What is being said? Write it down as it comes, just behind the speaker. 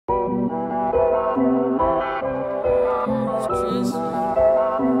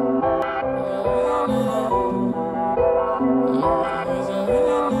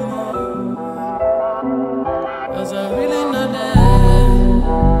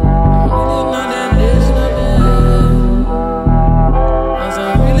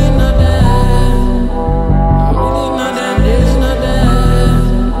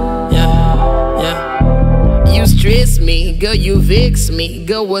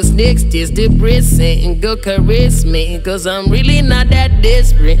Girl, what's next is depressing. Girl, caress me, cause I'm really not that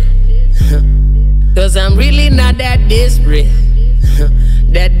desperate. Cause I'm really not that desperate.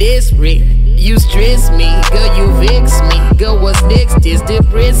 That desperate. You stress me, girl, you vex me. Girl, what's next is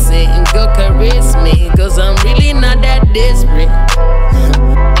depressing. Girl, caress me, cause I'm really not that desperate.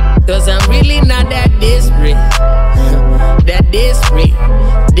 Cause I'm really not that desperate. That desperate,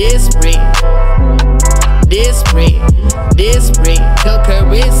 desperate, desperate, desperate. Girl,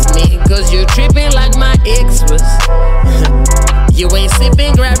 caress me, cause you're tripping like my ex was. You ain't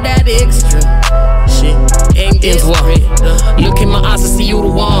sipping, grab that extra. Shit, ain't desperate. Look in my eyes and see you the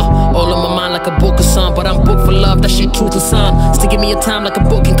one. All on my mind like a book or song, but I'm booked for love, that shit truth or son. Still give me a time like a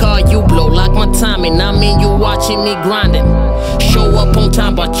booking card, you blow like my timing. I mean you watching me grinding. Show up on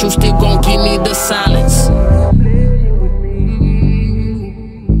time, but you still gon' give me the silence.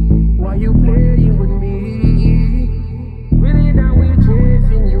 Why you playing with me? Really now we're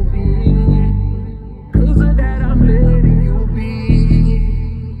chasing you, be. Cause of that I'm letting you be.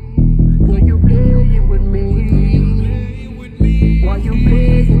 Girl, you playing with me. Why you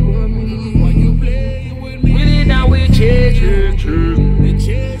playing with me? Why you playing with me? Really now we're chasing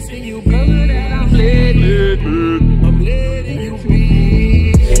you, cause of that I'm letting you be.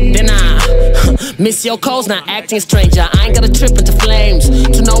 Miss your calls, not acting stranger. I ain't gotta trip into flames.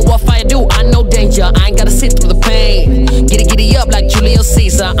 To know what fire do, I know danger. I ain't gotta sit through the pain. Giddy up like Julius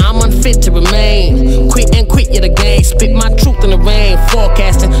Caesar. I'm unfit to remain. Quit and quit, yeah, the game. Spit my truth in the rain.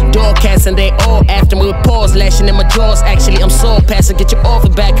 Forecasting, doorcasting, they all after me with paws lashing in my jaws. Actually, I'm so passing. Get your offer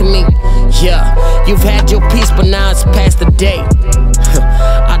back of me. Yeah, you've had your peace, but now it's past the date.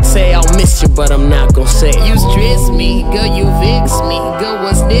 I'd say I'll miss you, but I'm not gon' say it. You stress me, girl, you vex me. Girl,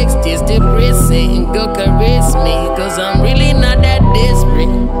 what's next is depressing. Girl, caress me, cause I'm really not that desperate.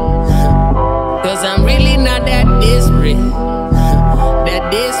 Cause I'm really not that desperate.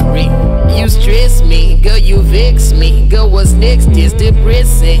 That desperate. You stress me, girl, you vex me. Girl, what's next is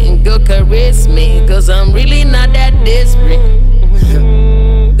depressing. Girl, caress me, cause I'm really not that desperate.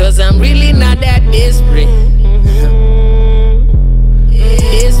 Cause I'm really not that desperate.